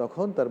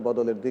 তখন তার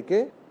বদলের দিকে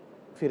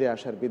ফিরে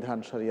আসার বিধান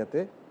শরিয়াতে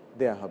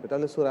দেয়া হবে।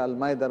 তাহলে সূরা আল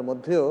মাইদার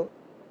মধ্যেও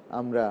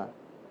আমরা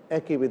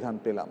একই বিধান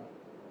পেলাম।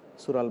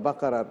 সূরা আল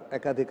বাকারার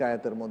একাধিক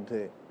আয়াতের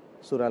মধ্যে,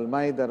 সূরা আল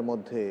মাইদার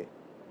মধ্যে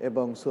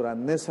এবং সূরা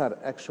নেসার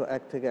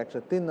 101 থেকে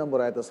 103 নম্বর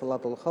আয়াতে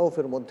সালাতুল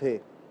খাউফের মধ্যে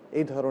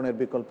এই ধরনের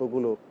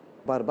বিকল্পগুলো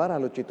বারবার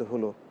আলোচিত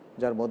হলো,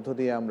 যার মধ্য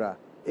দিয়ে আমরা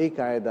এই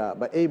কায়দা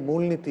বা এই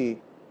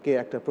মূলনীতিকে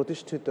একটা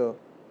প্রতিষ্ঠিত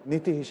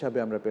নীতি হিসাবে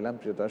আমরা পেলাম।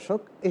 প্রিয় দর্শক,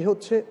 এই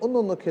হচ্ছে অন্য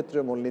অন্য ক্ষেত্রে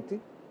মূলনীতি।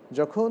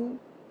 যখন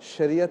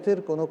শরিয়াতের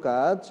কোনো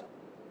কাজ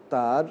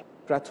তার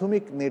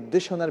প্রাথমিক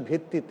নির্দেশনার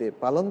ভিত্তিতে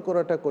পালন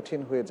করাটা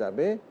কঠিন হয়ে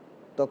যাবে,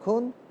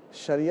 তখন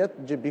শরিয়াত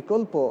যে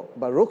বিকল্প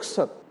বা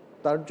রুখসাত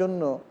তার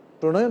জন্য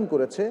প্রণয়ন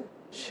করেছে,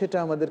 সেটা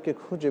আমাদেরকে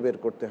খুঁজে বের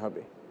করতে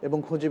হবে এবং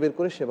খুঁজে বের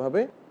করে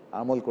সেভাবে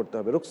আমল করতে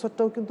হবে।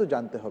 রুখসাতটাও কিন্তু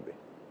জানতে হবে।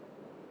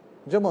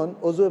 যেমন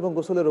অজু এবং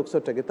গোসলের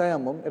রুখসাতটাকে,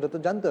 তায়াম্মুম, এটা তো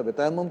জানতে হবে।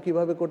 তায়াম্মুম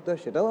কিভাবে করতে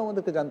হয় সেটাও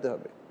আমাদেরকে জানতে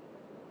হবে।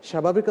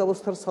 স্বাভাবিক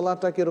অবস্থার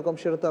সালাতটা কীরকম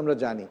সেটা তো আমরা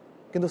জানি,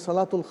 কিন্তু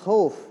সালাতুল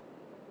খাউফ,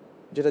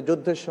 যেটা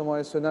যুদ্ধের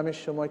সময়, সুনামির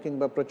সময়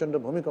কিংবা প্রচণ্ড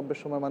ভূমিকম্পের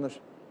সময় মানুষ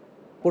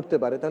পড়তে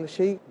পারে, তাহলে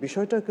সেই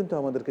বিষয়টাও কিন্তু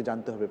আমাদেরকে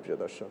জানতে হবে প্রিয়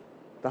দর্শক।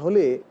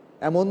 তাহলে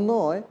এমন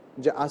নয়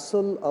যে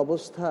আসল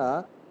অবস্থা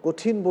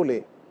কঠিন বলে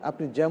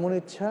আপনি যেমন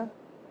ইচ্ছা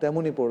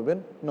তেমনই পড়বেন,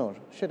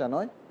 সেটা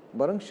নয়।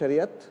 বরং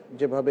শরিয়াত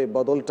যেভাবে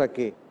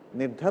বদলটাকে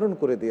নির্ধারণ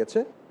করে দিয়েছে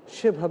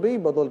সেভাবেই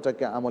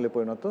বদলটাকে আমলে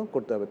পরিণত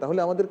করতে হবে। তাহলে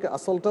আমাদেরকে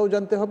আসলটাও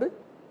জানতে হবে,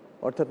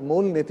 অর্থাৎ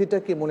মূল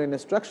নীতিটাকে, মূল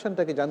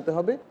ইনস্ট্রাকশনটাকে জানতে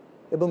হবে,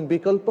 এবং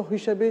বিকল্প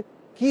হিসাবে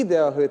কি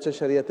দেওয়া হয়েছে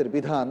শরিয়াতের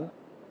বিধান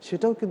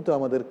সেটাও কিন্তু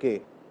আমাদেরকে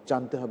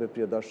জানতে হবে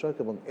প্রিয় দর্শক,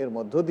 এবং এর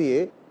মধ্য দিয়ে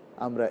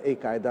আমরা এই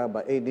কায়দা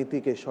বা এই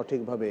নীতিকে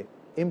সঠিকভাবে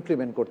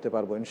ইমপ্লিমেন্ট করতে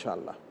পারবো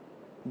ইনশাআল্লাহ।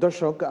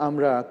 দর্শক,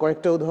 আমরা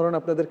কয়েকটা উদাহরণ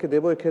আপনাদেরকে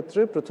দেবো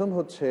এক্ষেত্রে। প্রথম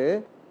হচ্ছে,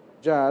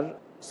 যার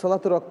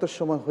সালাতের রক্তের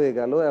সময় হয়ে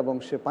গেল এবং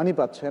সে পানি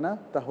পাচ্ছে না,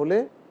 তাহলে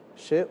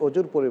সে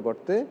অজুর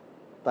পরিবর্তে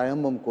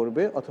তায়াম্মুম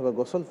করবে, অথবা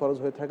গোসল ফরজ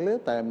হয়ে থাকলে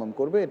তায়াম্মুম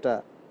করবে। এটা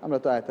আমরা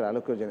তো আয়াতের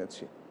আলোকেও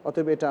জেনেছি।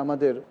 অতএব এটা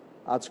আমাদের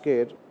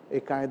আজকের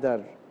এই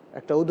কায়দার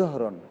একটা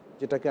উদাহরণ,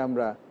 যেটাকে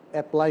আমরা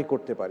অ্যাপ্লাই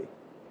করতে পারি।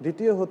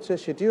 দ্বিতীয় হচ্ছে,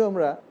 সেটিও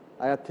আমরা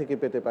আয়াত থেকে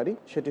পেতে পারি,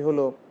 সেটি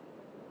হলো,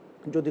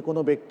 যদি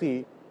কোনো ব্যক্তি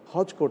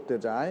হজ করতে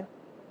যায়,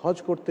 হজ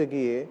করতে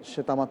গিয়ে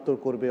সে তামাত্তুর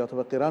করবে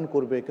অথবা কিরান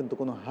করবে, কিন্তু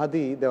কোনো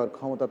হাদি দেওয়ার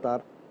ক্ষমতা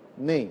তার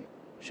নেই,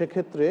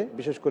 সেক্ষেত্রে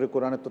বিশেষ করে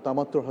কোরআনে তো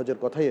তামাত্তুর হজের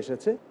কথাই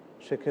এসেছে,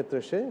 সেক্ষেত্রে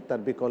সে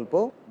তার বিকল্প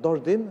 10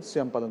 দিন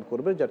সিয়াম পালন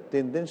করবে, যার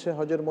 3 দিন সে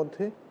হজের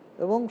মধ্যে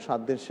এবং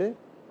 7 দিন সে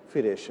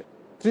ফিরে এসে।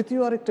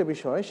 তৃতীয় আরেকটা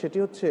বিষয়, সেটি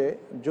হচ্ছে,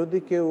 যদি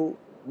কেউ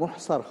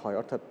মুহসার হয়,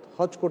 অর্থাৎ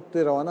হজ করতে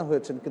রওনা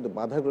হয়েছেন কিন্তু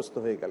বাধাগ্রস্ত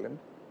হয়ে গেলেন,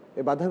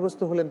 এই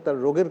বাধাগ্রস্ত হলেন তার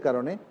রোগের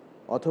কারণে,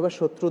 অথবা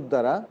শত্রুর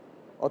দ্বারা,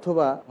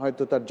 অথবা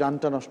হয়তো তার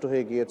যানটা নষ্ট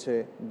হয়ে গিয়েছে,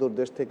 দূর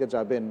দেশ থেকে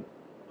যাবেন,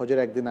 হজের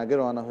একদিন আগে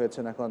রওনা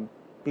হয়েছেন, এখন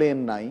প্লেন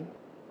নাই,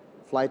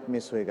 ফ্লাইট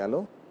মিস হয়ে গেল,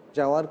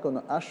 যাওয়ার কোনো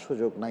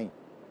সুযোগ নাই,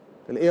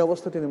 তাহলে এই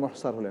অবস্থা তিনি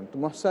মুহসার হলেন। তো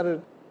মুহসারের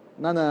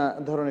নানা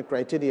ধরনের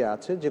ক্রাইটেরিয়া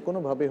আছে, যে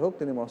কোনোভাবে হোক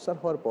তিনি মুহসার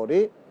হওয়ার পরে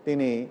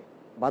তিনি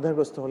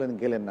বাধাগ্রস্ত হলেন,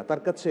 গেলেন না,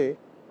 তার কাছে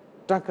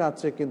টাকা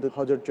আছে কিন্তু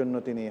হজের জন্য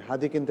তিনি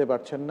হাদি কিনতে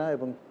পারছেন না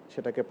এবং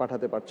সেটাকে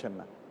পাঠাতে পারছেন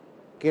না,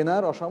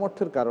 কেনার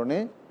অসামর্থ্যের কারণে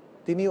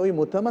তিনি ওই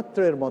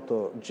মুতামাত্রের মতো,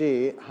 যে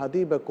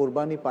হাদি বা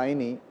কোরবানি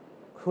পায়নি,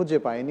 খুঁজে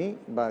পায়নি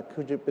বা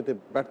খুঁজে পেতে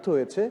ব্যর্থ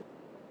হয়েছে,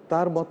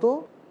 তার মতো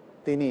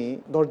তিনি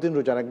 10 দিন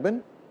রোজা রাখবেন।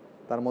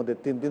 তার মধ্যে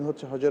 3 দিন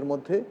হচ্ছে হজের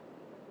মধ্যে,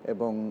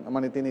 এবং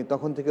মানে তিনি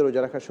তখন থেকে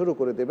রোজা রাখা শুরু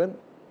করে দেবেন।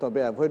 তবে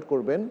অ্যাভয়েড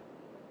করবেন,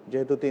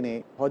 যেহেতু তিনি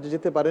হজে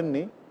যেতে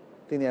পারেননি,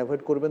 তিনি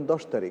অ্যাভয়েড করবেন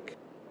 10 তারিখ।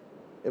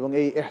 এবং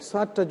এই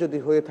ইহসারটা যদি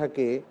হয়ে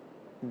থাকে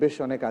বেশ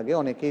অনেক আগে,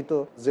 অনেকেই তো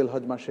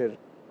জিলহজ মাসের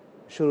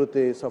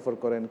শুরুতে সফর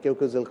করেন, কেউ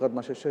কেউ জিলকদ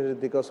মাসের শেষের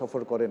দিকেও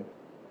সফর করেন,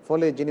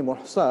 ফলে যিনি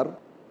মুহসার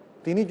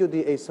তিনি যদি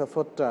এই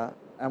সফরটা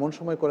এমন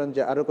সময় করেন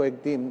যে আরও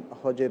কয়েকদিন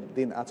হজের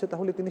দিন আছে,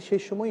 তাহলে তিনি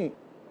সেই সময়ই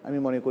আমি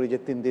মনে করি যে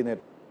 3 দিনের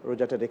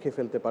রোজাটা রেখে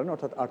ফেলতে পারেন,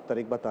 অর্থাৎ 8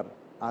 তারিখ বা তার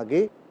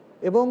আগে,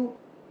 এবং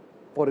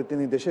পরে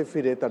তিনি দেশে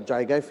ফিরে, তার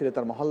জায়গায় ফিরে,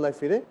 তার মহল্লায়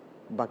ফিরে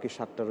বাকি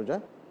 7টা রোজা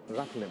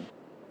রাখলেন।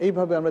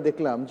 এইভাবে আমরা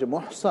দেখলাম যে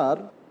মুহসার,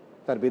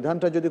 তার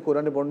বিধানটা যদি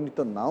কোরআনে বর্ণিত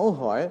নাও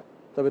হয়,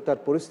 তবে তার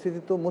পরিস্থিতি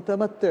তো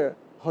মুতামাত্তে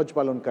হজ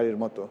পালনকারীর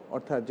মতো,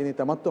 অর্থাৎ যিনি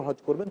তামাত্তু হজ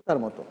করবেন তার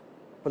মতো।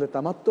 ফলে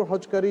তামাত্তু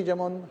হজকারী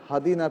যেমন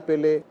হাদি না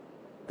পেলে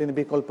তিনি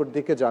বিকল্পের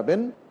দিকে যাবেন,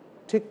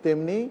 ঠিক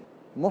তেমনি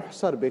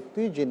মুহসার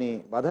ব্যক্তি যিনি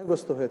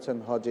বাধাগ্রস্ত হয়েছেন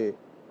হজে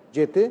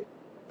যেতে,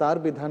 তার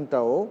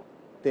বিধানটাও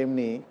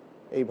তেমনি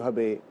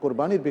এইভাবে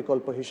কোরবানির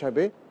বিকল্প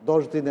হিসাবে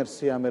 10 দিনের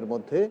সিয়ামের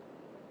মধ্যে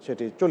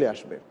সেটি চলে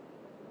আসবে।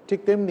 ঠিক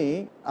তেমনি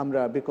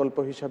আমরা বিকল্প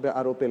হিসাবে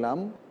আরও পেলাম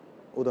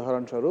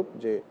উদাহরণস্বরূপ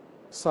যে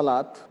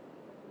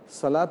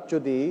সালাত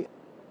যদি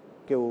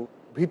কেউ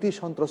ভীতি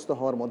সন্ত্রস্ত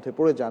হওয়ার মধ্যে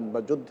পড়ে যান বা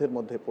যুদ্ধের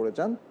মধ্যে পড়ে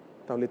যান,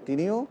 তাহলে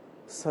তিনিও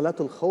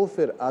সালাতুল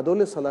খৌফের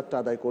আদলে সালাতটা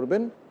আদায়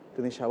করবেন,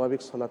 তিনি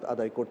স্বাভাবিক সালাত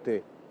আদায় করতে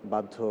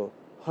বাধ্য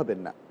হবেন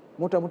না।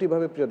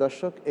 মোটামুটিভাবে প্রিয়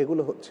দর্শক,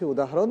 এগুলো হচ্ছে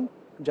উদাহরণ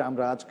যা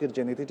আমরা আজকের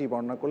যে নীতিটি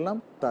বর্ণনা করলাম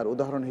তার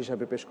উদাহরণ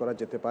হিসাবে পেশ করা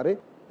যেতে পারে।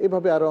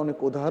 এভাবে আরও অনেক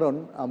উদাহরণ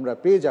আমরা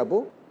পেয়ে যাব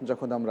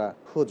যখন আমরা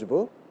খুঁজব।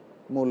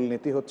 মূল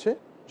নীতি হচ্ছে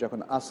যখন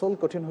আসল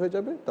কঠিন হয়ে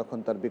যাবে তখন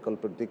তার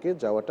বিকল্পের দিকে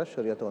যাওয়াটা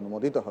শরীয়তে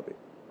অনুমোদিত হবে।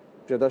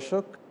 প্রিয়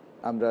দর্শক,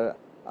 আমরা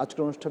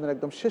আজকের অনুষ্ঠানের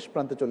একদম শেষ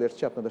প্রান্তে চলে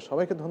এসেছি। আপনাদের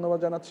সবাইকে ধন্যবাদ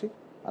জানাচ্ছি।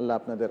 আল্লাহ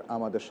আপনাদের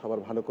আমাদের সবার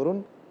ভালো করুন।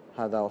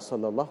 হাদা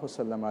ওয়াসাল্লাল্লাহু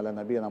সাল্লাম আলা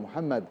নবিয়িনা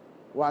মুহাম্মদ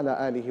ওয়া আলা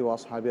আলিহি ওয়া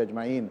আসহাবিহি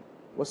আজমাইন।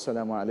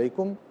 ওয়াসসালামু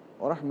আলাইকুম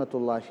ওয়া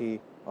রাহমাতুল্লাহি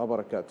ওয়া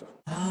বারাকাতুহু।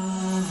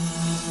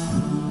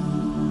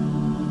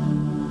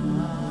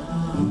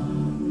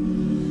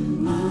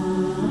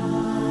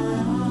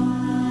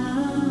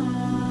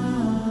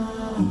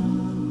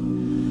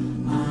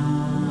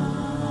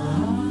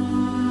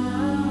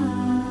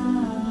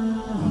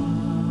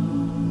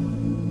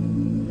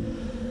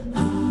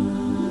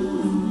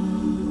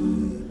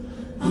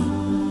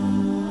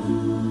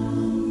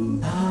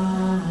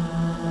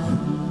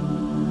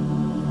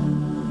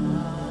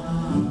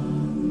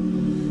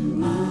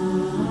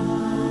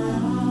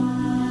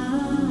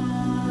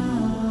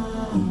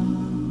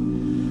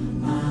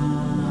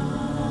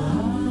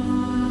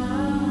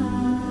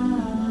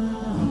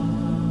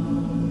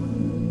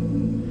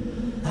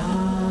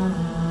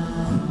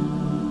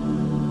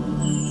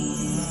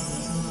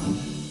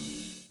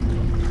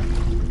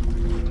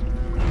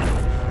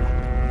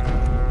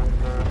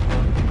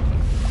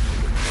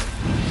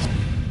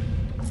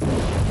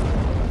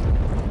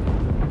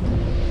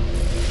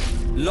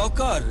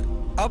 লকার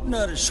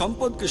আপনার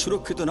সম্পদকে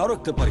সুরক্ষিত না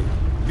রাখতে পারে,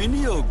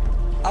 বিনিয়োগ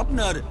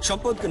আপনার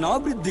সম্পদকে না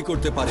বৃদ্ধি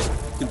করতে পারে,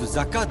 কিন্তু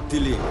যাকাত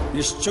দিলে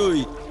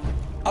নিশ্চয়ই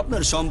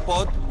আপনার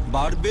সম্পদ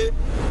বাড়বে,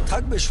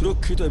 থাকবে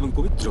সুরক্ষিত এবং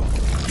পবিত্র।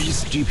 পিস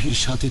টিভির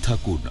সাথে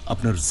থাকুন।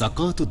 আপনার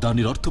যাকাত ও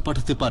দানের অর্থ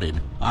পাঠাতে পারেন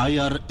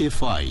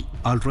IRFI,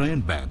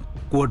 আলট্রায়ন bank,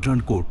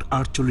 quadrant code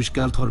 48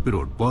 Calthorpe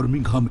road,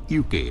 Birmingham,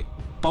 UK।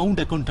 Pound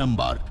account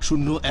number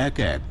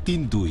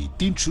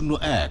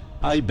 0113230301,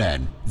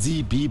 IBAN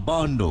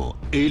GB52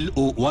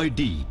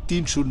 LOYD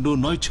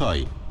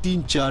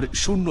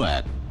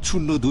 30963401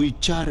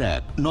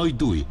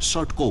 024192,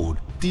 short code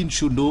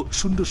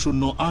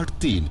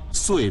 300083,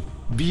 সোয়েব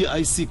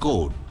BIC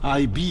কোড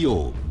IBO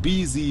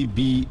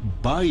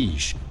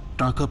BGB22।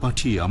 টাকা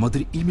পাঠিয়ে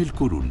আমাদের ইমেল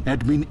করুন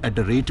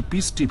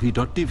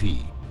admin@peacetv.tv।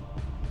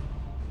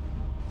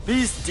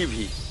 পিস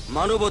টিভি,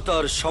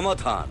 মানবতার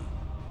সমাধান।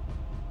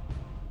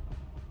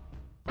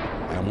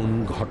 এমন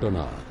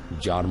ঘটনা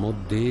যার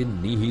মধ্যে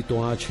নিহিত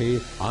আছে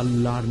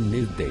আল্লাহর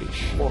নির্দেশ,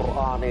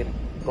 কোরআনের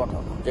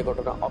ঘটনা, যে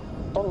ঘটনা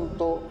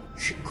অত্যন্ত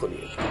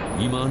শিক্ষণীয়।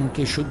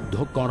 ঈমানকে শুদ্ধ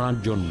করার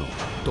জন্য,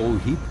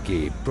 তাওহীদকে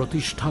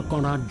প্রতিষ্ঠা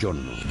করার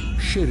জন্য,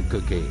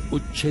 শিরককে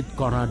উচ্ছেদ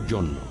করার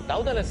জন্য।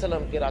 দাউদ আলাইহিস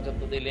সালামকে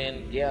রাজত্ব দিলেন,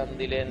 জ্ঞান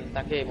দিলেন,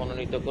 তাকে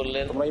মনোনীত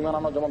করলেন। তোমরা ঈমান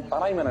আনো যেমন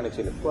তারাই মেনে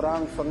নিয়েছিল।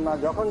 কোরআন সুন্নাহ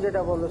যখন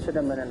যেটা বললো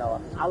সেটা মেনে নেওয়া।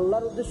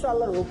 আল্লাহর উদ্দেশ্য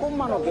আল্লাহর হুকুম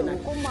মানো কিনা।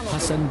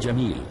 হাসান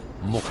জামিল,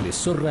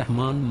 মুখলিসুর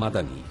রহমান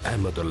মাদানী,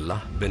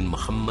 আহমদুল্লাহ বিন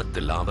মোহাম্মদ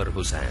দিলাওয়ার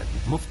হোসেন,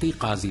 মুফতি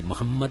কাজী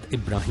মোহাম্মদ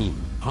ইব্রাহিম,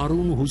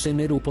 হারুন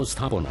হোসেনের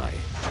উপস্থাপনায়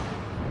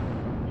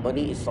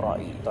বনী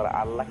ইসরাঈল তারা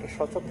আল্লাহকে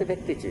সচক্ষে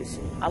দেখতে চেয়েছে।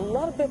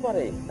 আল্লাহর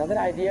ব্যাপারে তাদের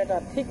আইডিয়াটা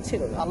ঠিক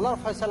ছিল না। আল্লাহর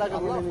ফয়সালাকে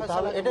মেনে নিতে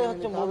হবে, এটাই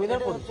হচ্ছে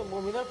মুমিনের পরিচয়।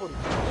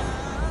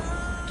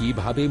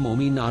 কিভাবে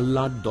মুমিন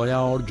আল্লাহর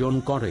দয়া অর্জন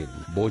করেন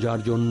বোঝার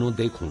জন্য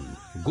দেখুন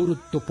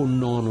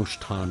গুরুত্বপূর্ণ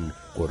অনুষ্ঠান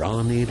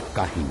কোরআনের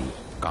কাহিনী।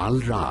 কাল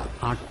রাত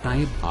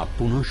 8টায় বা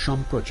পুনঃ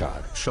সম্প্রচার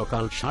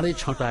সকাল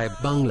 6:30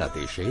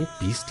 বাংলাদেশে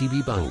পিস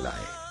টিভি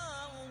বাংলায়।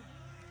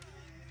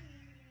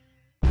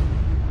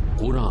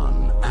 কোরআন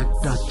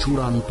একটা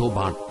চূড়ান্ত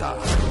বার্তা।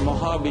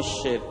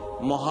 মহাবিশ্বের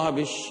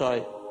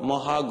মহাবিশ্বয়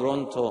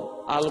মহাগ্রন্থ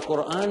আল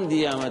কোরআন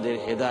দিয়ে আমাদের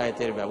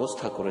হেদায়েতের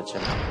ব্যবস্থা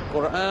করেছেন।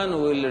 কোরআন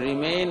will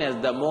remain as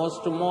the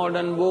most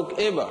modern book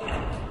ever.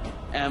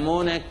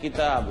 এমন এক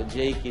কিতাব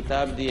যেই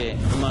কিতাব দিয়ে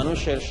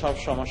মানুষের সব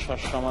সমস্যার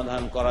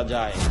সমাধান করা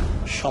যায়।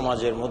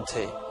 সমাজের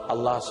মধ্যে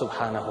আল্লাহ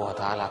সুবহানাহু ওয়া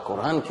তাআলা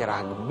কোরআনকে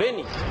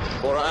রাখবেনই।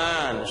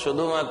 কোরআন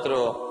শুধুমাত্র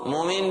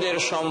মুমিনদের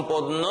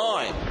সম্পদ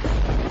নয়,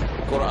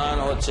 কোরআন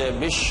হচ্ছে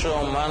বিশ্ব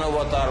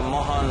মানবতার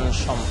মহান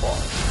সম্পদ।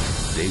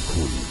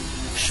 দেখুন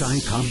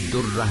শাইখ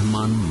আব্দুর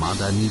রহমান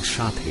মাদানীর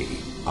সাথে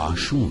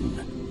আসুন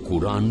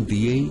কোরআন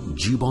দিয়ে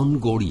জীবন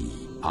গড়ি।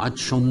 আজ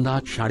সন্ধ্যা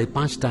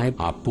 5:30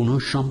 বা পুনঃ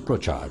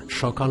সম্প্রচার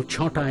সকাল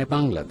 6টায়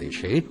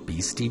বাংলাদেশে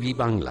পিস টিভি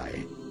বাংলায়।